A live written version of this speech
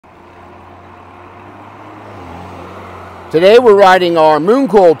Today we're riding our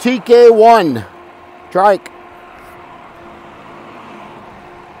Mooncoil TK1 Trike.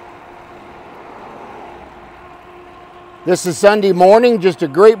 This is Sunday morning, just a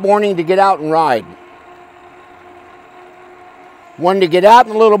great morning to get out and ride. Wanted to get out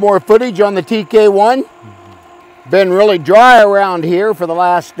and a little more footage on the TK1. Been really dry around here for the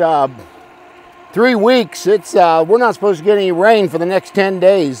last 3 weeks. We're not supposed to get any rain for the next 10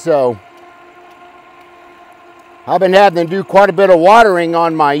 days, so I've been having to do quite a bit of watering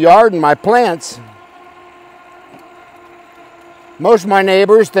on my yard and my plants. Most of my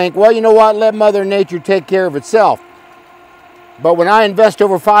neighbors think, well, you know what, let Mother Nature take care of itself. But when I invest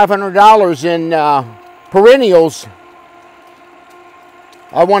over $500 in perennials,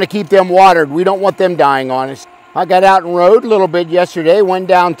 I want to keep them watered. We don't want them dying on us. I got out and rode a little bit yesterday, went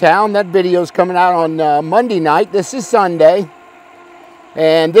downtown. That video's coming out on Monday night. This is Sunday.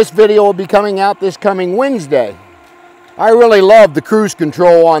 And this video will be coming out this coming Wednesday. I really love the cruise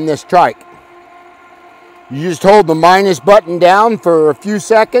control on this Trike. You just hold the minus button down for a few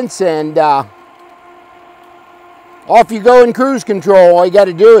seconds and off you go in cruise control. All you got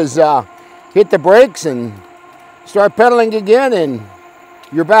to do is hit the brakes and start pedaling again, and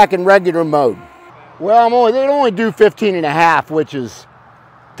you're back in regular mode. Well, they only do 15.5, which is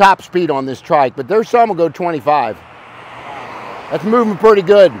top speed on this Trike, but there's some will go 25. That's moving pretty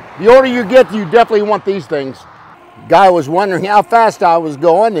good. The older you get, you definitely want these things. Guy was wondering how fast I was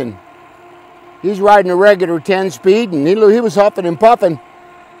going, and he's riding a regular 10 speed, and he was huffing and puffing.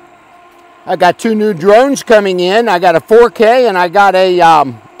 I got 2 new drones coming in. I got a 4K and I got a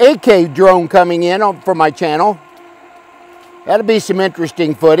 8K drone coming in for my channel. That'll be some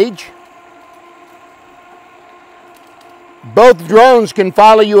interesting footage. Both drones can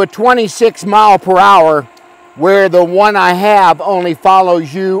follow you at 26 miles per hour, where the one I have only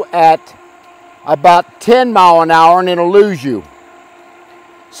follows you at about 10 miles an hour and it'll lose you.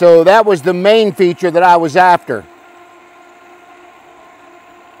 So that was the main feature that I was after.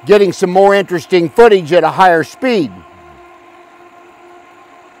 Getting some more interesting footage at a higher speed.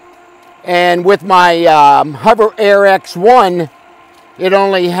 And with my Hover Air X1, it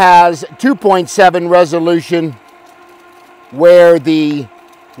only has 2.7 resolution, where the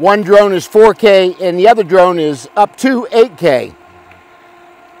one drone is 4K and the other drone is up to 8K.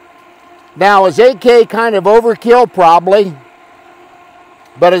 Now, is 8K kind of overkill? Probably.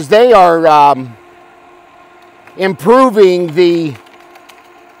 But as they are improving the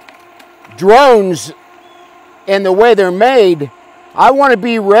drones and the way they're made, I want to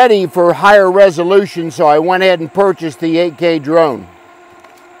be ready for higher resolution, so I went ahead and purchased the 8K drone.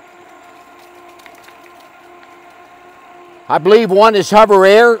 I believe one is Hover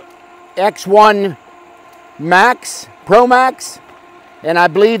Air X1 Max, Pro Max, and I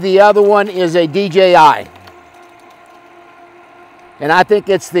believe the other one is a DJI. And I think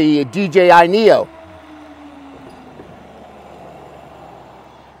it's the DJI Neo.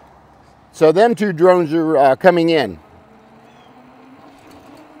 So them 2 drones are coming in.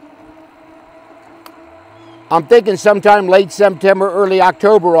 I'm thinking sometime late September, early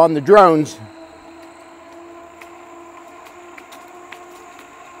October on the drones.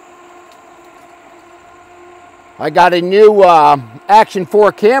 I got a new Action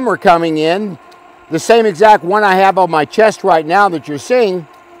 4 camera coming in. The same exact one I have on my chest right now that you're seeing.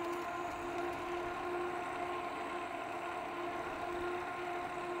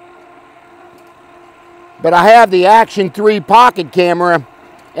 But I have the Action 3 pocket camera,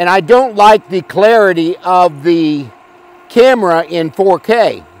 and I don't like the clarity of the camera in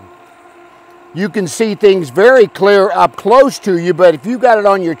 4K. You can see things very clear up close to you, but if you got it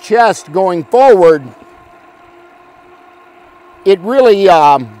on your chest going forward, it really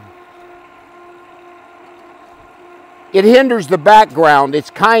it hinders the background.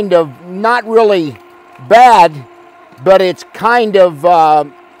 It's kind of not really bad, but it's kind of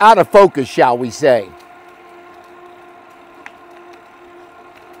out of focus, shall we say.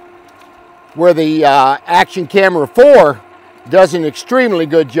 Where the Action Camera 4 does an extremely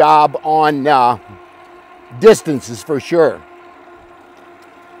good job on distances for sure.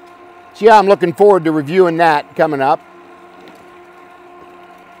 So yeah, I'm looking forward to reviewing that coming up.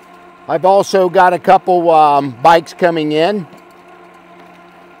 I've also got a couple bikes coming in.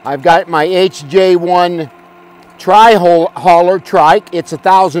 I've got my HJ1 tri-hauler Trike. It's a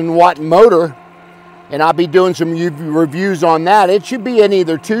 1,000-watt motor, and I'll be doing some reviews on that. It should be in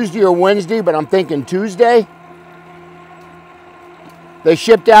either Tuesday or Wednesday, but I'm thinking Tuesday. They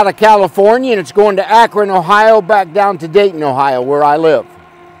shipped out of California, and it's going to Akron, Ohio, back down to Dayton, Ohio, where I live.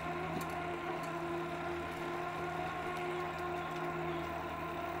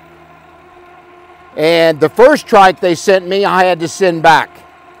 And the first trike they sent me, I had to send back.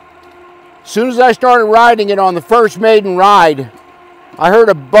 As soon as I started riding it on the first maiden ride, I heard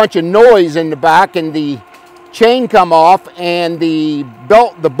a bunch of noise in the back and the chain come off and the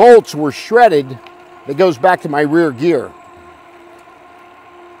bolts were shredded. That goes back to my rear gear.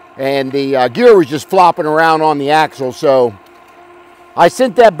 And the gear was just flopping around on the axle. So I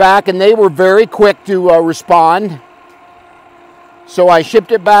sent that back and they were very quick to respond. So I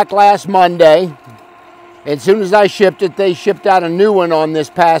shipped it back last Monday. And as soon as I shipped it, they shipped out a new one on this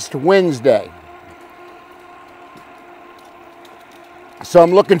past Wednesday. So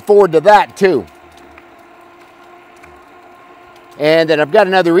I'm looking forward to that too. And then I've got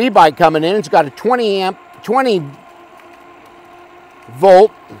another e-bike coming in. It's got a 20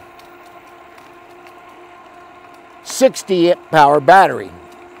 volt, 60 amp hour battery.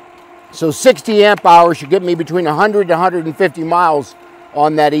 So 60 amp hours should get me between 100 to 150 miles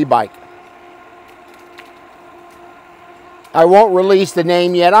on that e-bike. I won't release the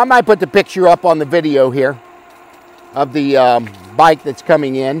name yet. I might put the picture up on the video here of the bike that's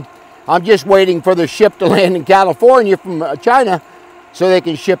coming in. I'm just waiting for the ship to land in California from China so they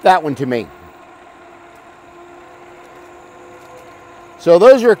can ship that one to me. So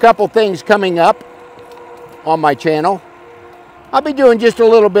those are a couple things coming up on my channel. I'll be doing just a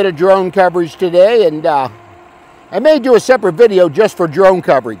little bit of drone coverage today, and I may do a separate video just for drone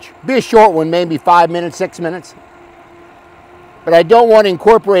coverage. Be a short one, maybe 5 minutes, 6 minutes. But I don't want to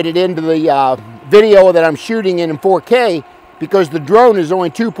incorporate it into the video that I'm shooting in 4K because the drone is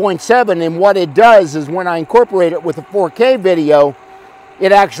only 2.7, and what it does is when I incorporate it with a 4K video,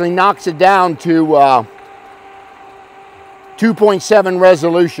 it actually knocks it down to 2.7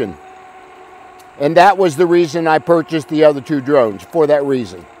 resolution. And that was the reason I purchased the other two drones, for that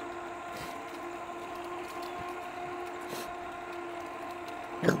reason.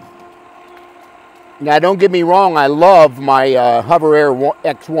 Now, don't get me wrong, I love my Hover Air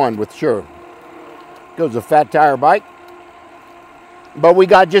X1 with sure. Goes a fat tire bike. But we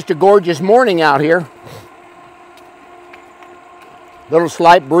got just a gorgeous morning out here. Little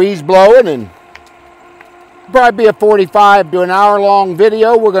slight breeze blowing, and probably be a 45 to an hour long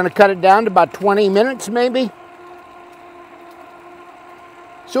video. We're going to cut it down to about 20 minutes maybe.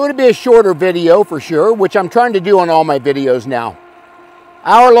 So it'll be a shorter video for sure, which I'm trying to do on all my videos now.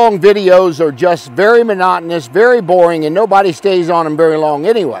 Hour-long videos are just very monotonous, very boring, and nobody stays on them very long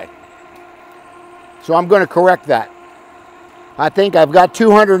anyway. So I'm going to correct that. I think I've got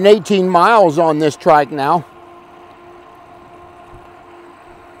 218 miles on this trike now.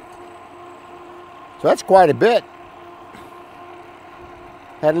 So that's quite a bit.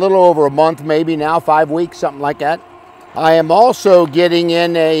 Had a little over a month maybe now, 5 weeks, something like that. I am also getting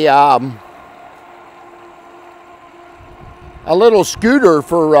in a little scooter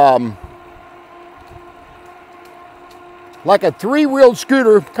for like a 3-wheeled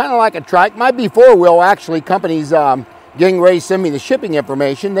scooter, kind of like a trike. Might be 4-wheel actually. Companies getting ready to send me the shipping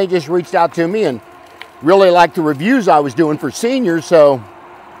information. They just reached out to me and really liked the reviews I was doing for seniors, so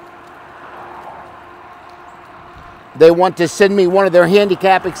they want to send me one of their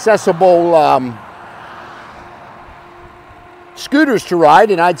handicap accessible scooters to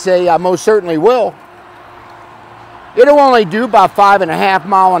ride, and I'd say I most certainly will. It'll only do about 5.5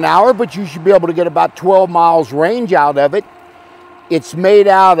 miles an hour, but you should be able to get about 12 miles range out of it. It's made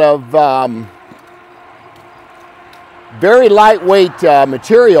out of very lightweight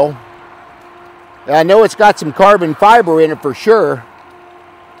material. I know it's got some carbon fiber in it for sure.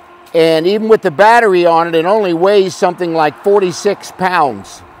 And even with the battery on it, it only weighs something like 46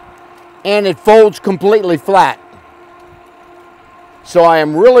 pounds. And it folds completely flat. So I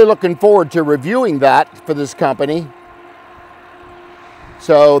am really looking forward to reviewing that for this company.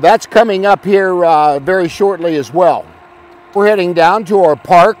 So that's coming up here very shortly as well. We're heading down to our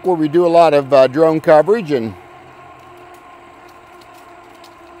park where we do a lot of drone coverage and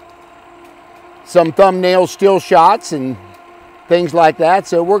some thumbnail still shots and things like that.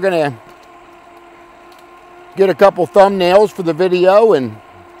 So we're going to get a couple thumbnails for the video, and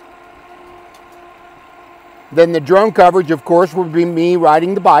then the drone coverage, of course, will be me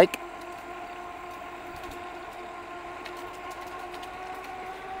riding the bike.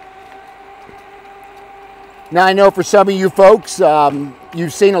 Now, I know for some of you folks,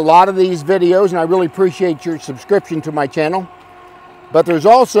 you've seen a lot of these videos, and I really appreciate your subscription to my channel. But there's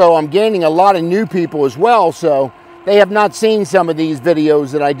also, I'm gaining a lot of new people as well, so they have not seen some of these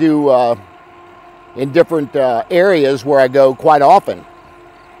videos that I do in different areas where I go quite often.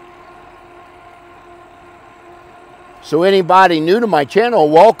 So anybody new to my channel,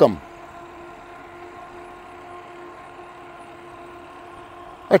 welcome.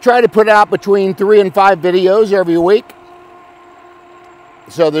 I try to put out between 3 and 5 videos every week.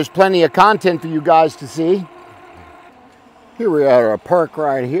 So there's plenty of content for you guys to see. Here we are at a park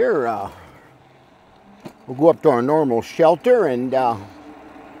right here. We'll go up to our normal shelter and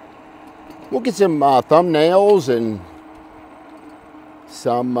we'll get some thumbnails and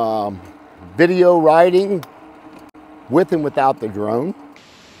some video riding with and without the drone.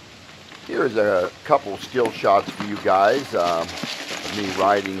 Here's a couple still shots for you guys. Me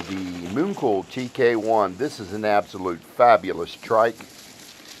riding the Mooncool TK1. This is an absolute fabulous trike.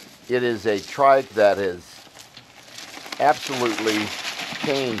 It is a trike that has absolutely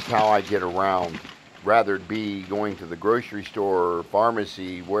changed how I get around. Rather it be going to the grocery store,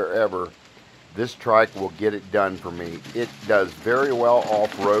 pharmacy, wherever, this trike will get it done for me. It does very well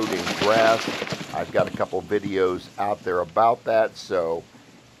off-road in grass. I've got a couple videos out there about that. So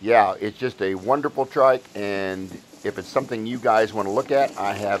yeah, it's just a wonderful trike, and if it's something you guys want to look at,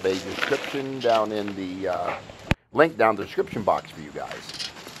 I have a description down in the link down the description box for you guys.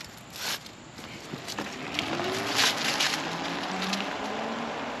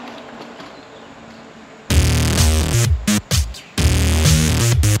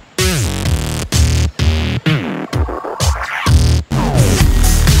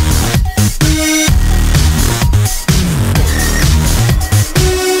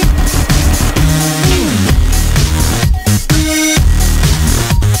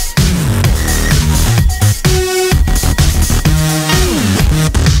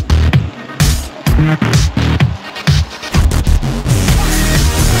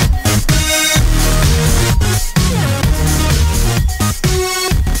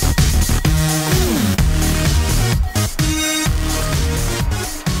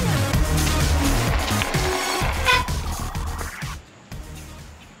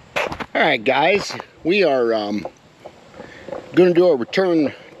 Alright guys, we are going to do a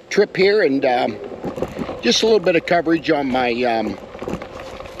return trip here, and just a little bit of coverage on my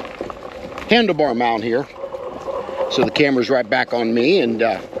handlebar mount here. So the camera's right back on me, and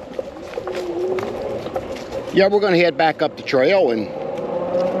yeah, we're going to head back up the trail and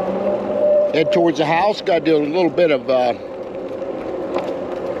head towards the house. Got to do a little bit of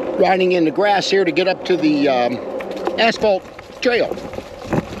riding in the grass here to get up to the asphalt trail.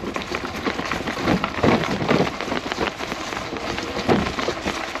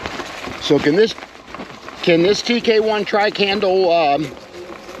 So can this TK1 trike handle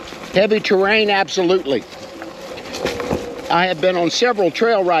heavy terrain? Absolutely. I have been on several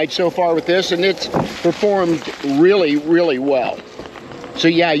trail rides so far with this, and it's performed really, really well. So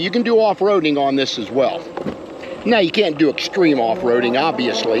yeah, you can do off-roading on this as well. Now, you can't do extreme off-roading,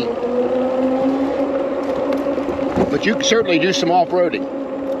 obviously, but you can certainly do some off-roading.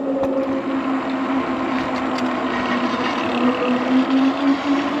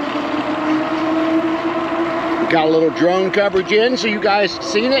 Got a little drone coverage in, so you guys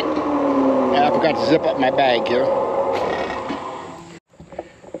seen it. I forgot to zip up my bag here.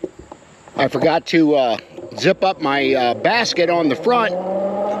 I forgot to zip up my basket on the front,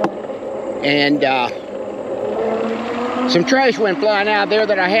 and some trash went flying out there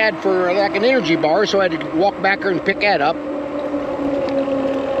that I had for like an energy bar, so I had to walk back there and pick that up.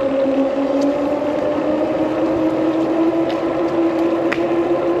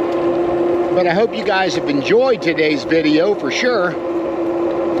 But I hope you guys have enjoyed today's video for sure.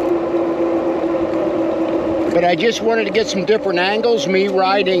 But I just wanted to get some different angles, me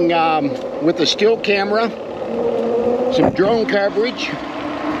riding with a still camera, some drone coverage,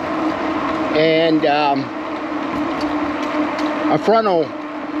 and a frontal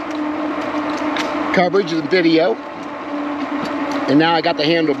coverage of the video. And now I got the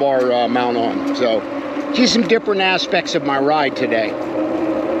handlebar mount on. So just some different aspects of my ride today.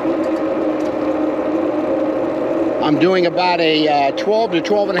 I'm doing about a 12 to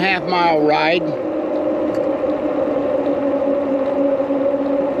 12 and a half mile ride.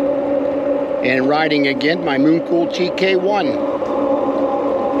 And riding again my Mooncool TK1.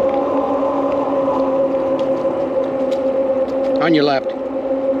 On your left.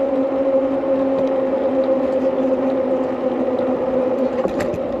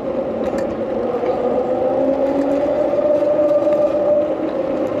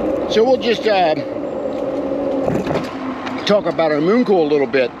 So we'll just talk about our Mooncool a little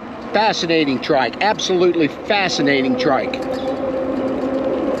bit. Fascinating trike, absolutely fascinating trike.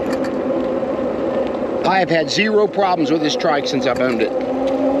 I have had zero problems with this trike since I've owned it.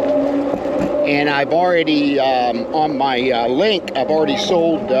 And I've already, on my link, I've already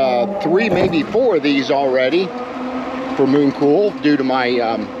sold 3, maybe 4 of these already for Mooncool due to my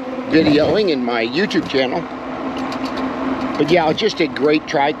videoing and my YouTube channel. But yeah, just a great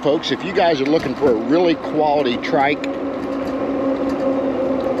trike, folks. If you guys are looking for a really quality trike,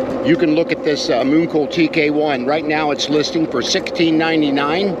 you can look at this Mooncool TK1. Right now it's listing for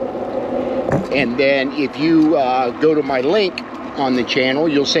 $16.99. And then if you go to my link on the channel,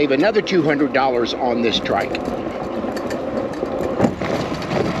 you'll save another $200 on this trike.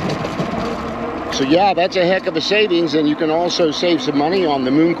 So yeah, that's a heck of a savings, and you can also save some money on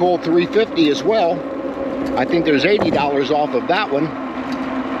the Mooncool 350 as well. I think there's $80 off of that one.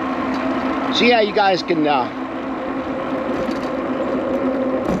 So yeah, you guys can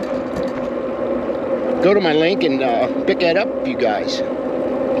go to my link and pick that up for you guys.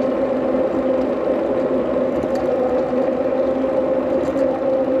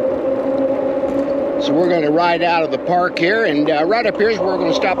 So we're going to ride out of the park here, and right up here is where we're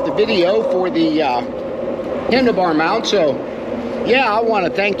going to stop the video for the handlebar mount. So yeah, I want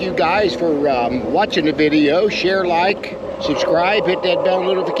to thank you guys for watching the video. Share, like, subscribe, hit that bell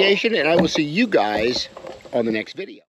notification, and I will see you guys on the next video.